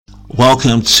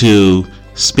Welcome to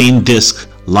Spin Disc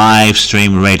Live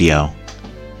Stream Radio.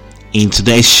 In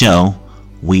today's show,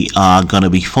 we are going to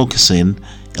be focusing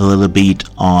a little bit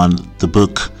on the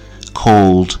book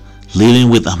called Living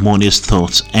with Harmonious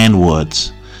Thoughts and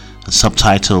Words. The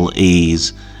subtitle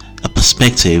is A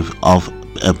Perspective of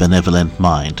a Benevolent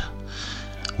Mind.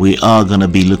 We are going to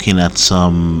be looking at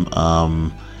some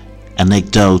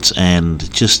anecdotes and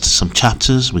just some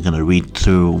chapters. We're going to read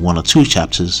through one or two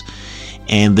chapters,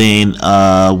 and then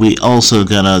we also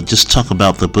going to just talk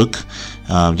about the book,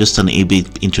 just an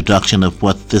introduction of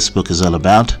what this book is all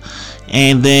about,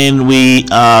 and then we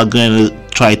are going to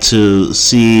try to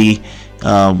see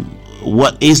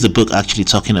what is the book actually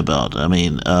talking about. I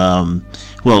mean, to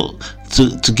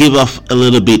give off a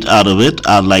little bit out of it,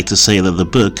 I'd like to say that the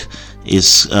book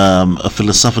is a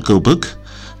philosophical book,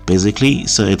 basically.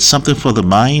 So it's something for the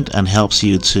mind and helps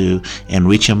you to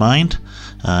enrich your mind.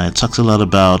 It talks a lot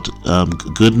about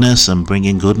goodness and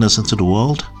bringing goodness into the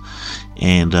world.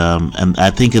 And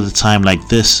I think at a time like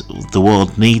this, the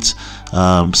world needs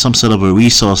some sort of a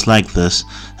resource like this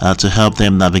to help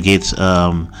them navigate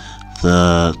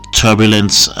the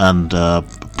turbulence and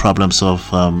problems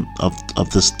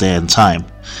of this day and time.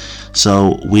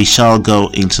 So we shall go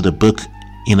into the book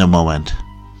in a moment.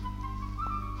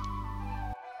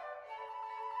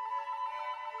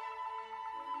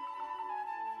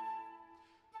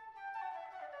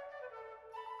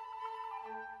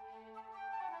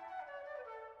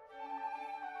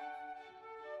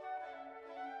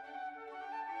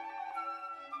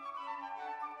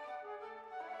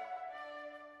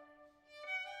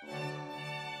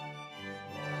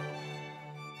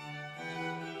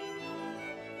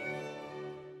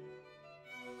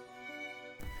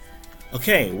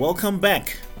 Okay, welcome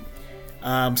back.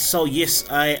 So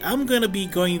yes, I am going to be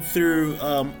going through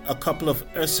a couple of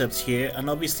excerpts here, and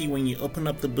obviously when you open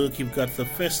up the book, you've got the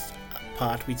first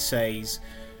part which says,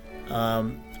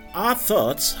 our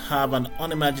thoughts have an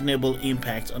unimaginable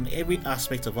impact on every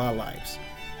aspect of our lives.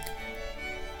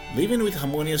 Living with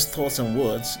harmonious thoughts and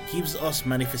words gives us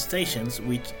manifestations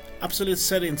with absolute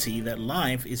certainty that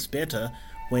life is better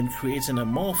when creating a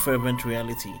more fervent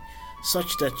reality,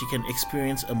 such that you can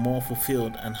experience a more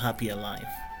fulfilled and happier life.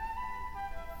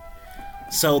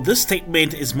 So this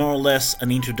statement is more or less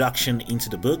an introduction into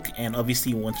the book, and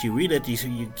obviously once you read it,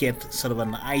 you get sort of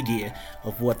an idea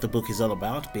of what the book is all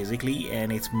about, basically,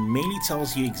 and it mainly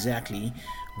tells you exactly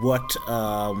what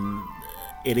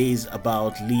it is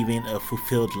about living a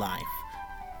fulfilled life.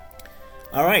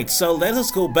 Alright, so let us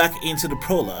go back into the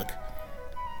prologue.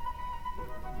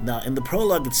 Now in the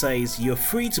prologue it says, you're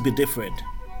free to be different.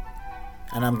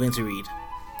 And I'm going to read.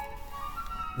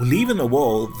 We live in a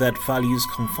world that values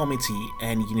conformity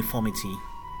and uniformity.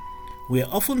 We are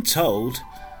often told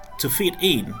to fit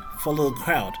in, follow the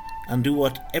crowd, and do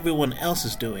what everyone else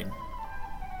is doing.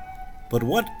 But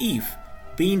what if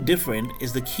being different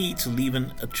is the key to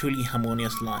living a truly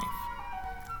harmonious life?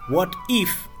 What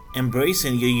if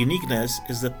embracing your uniqueness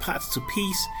is the path to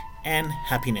peace and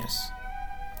happiness?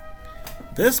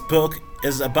 This book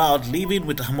is about living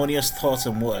with harmonious thoughts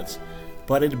and words,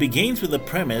 but it begins with the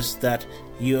premise that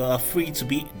you are free to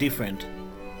be different.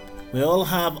 We all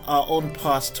have our own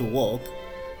paths to walk,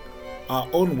 our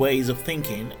own ways of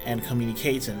thinking and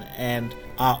communicating, and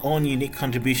our own unique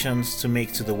contributions to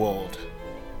make to the world.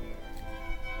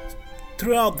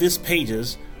 Throughout these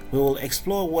pages, we will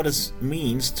explore what it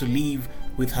means to live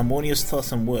with harmonious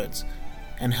thoughts and words,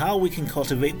 and how we can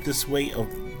cultivate this way of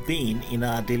being in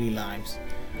our daily lives.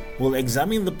 We'll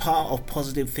examine the power of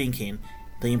positive thinking,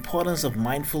 the importance of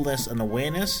mindfulness and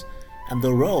awareness, and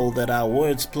the role that our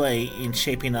words play in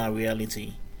shaping our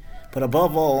reality. But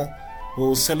above all, we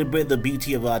will celebrate the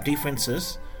beauty of our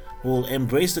differences, we will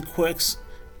embrace the quirks,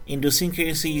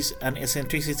 idiosyncrasies, and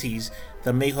eccentricities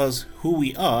that make us who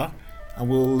we are, and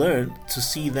we will learn to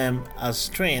see them as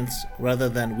strengths rather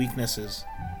than weaknesses.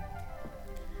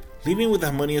 Living with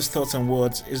harmonious thoughts and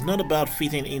words is not about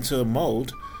fitting into a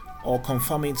mold or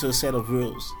conforming to a set of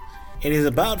rules. It is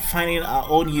about finding our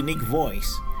own unique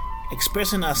voice,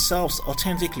 expressing ourselves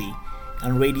authentically,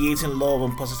 and radiating love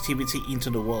and positivity into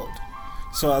the world.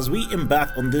 So as we embark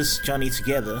on this journey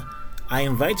together, I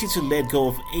invite you to let go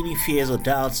of any fears or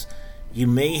doubts you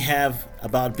may have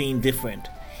about being different.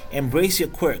 Embrace your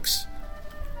quirks,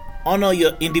 honor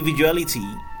your individuality,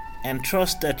 and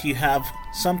trust that you have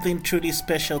something truly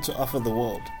special to offer the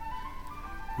world.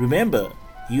 Remember,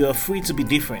 you are free to be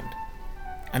different,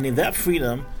 and in that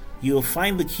freedom, you will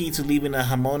find the key to living a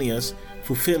harmonious,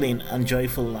 fulfilling, and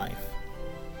joyful life.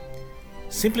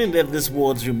 Simply let these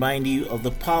words remind you of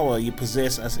the power you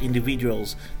possess as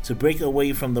individuals to break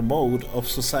away from the mold of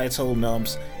societal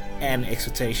norms and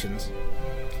expectations.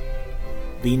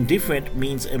 Being different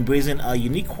means embracing our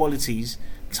unique qualities,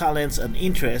 talents, and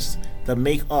interests that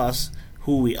make us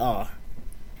who we are.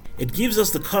 It gives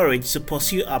us the courage to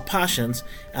pursue our passions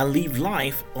and live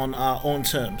life on our own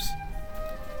terms.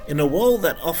 In a world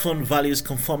that often values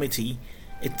conformity,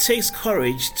 it takes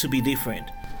courage to be different,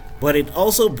 but it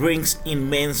also brings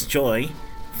immense joy,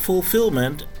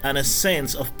 fulfillment, and a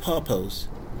sense of purpose.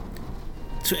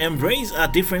 To embrace our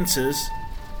differences,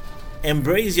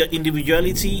 embrace your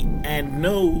individuality, and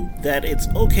know that it's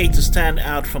okay to stand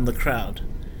out from the crowd.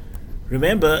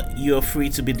 Remember, you are free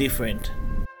to be different.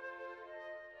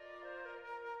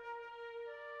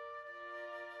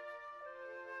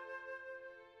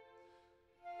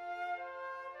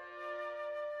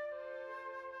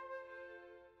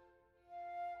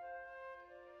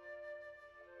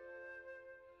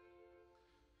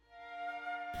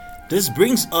 This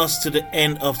brings us to the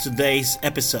end of today's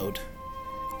episode.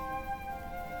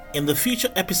 In the future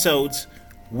episodes,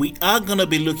 we are going to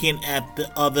be looking at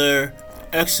the other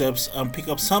excerpts and pick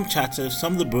up some chapters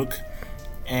from the book,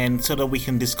 and so that we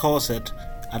can discuss it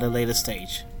at a later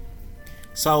stage.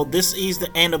 So this is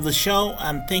the end of the show,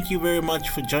 and thank you very much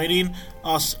for joining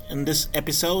us in this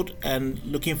episode, and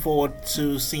looking forward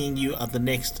to seeing you at the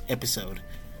next episode.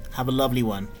 Have a lovely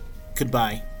one.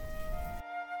 Goodbye.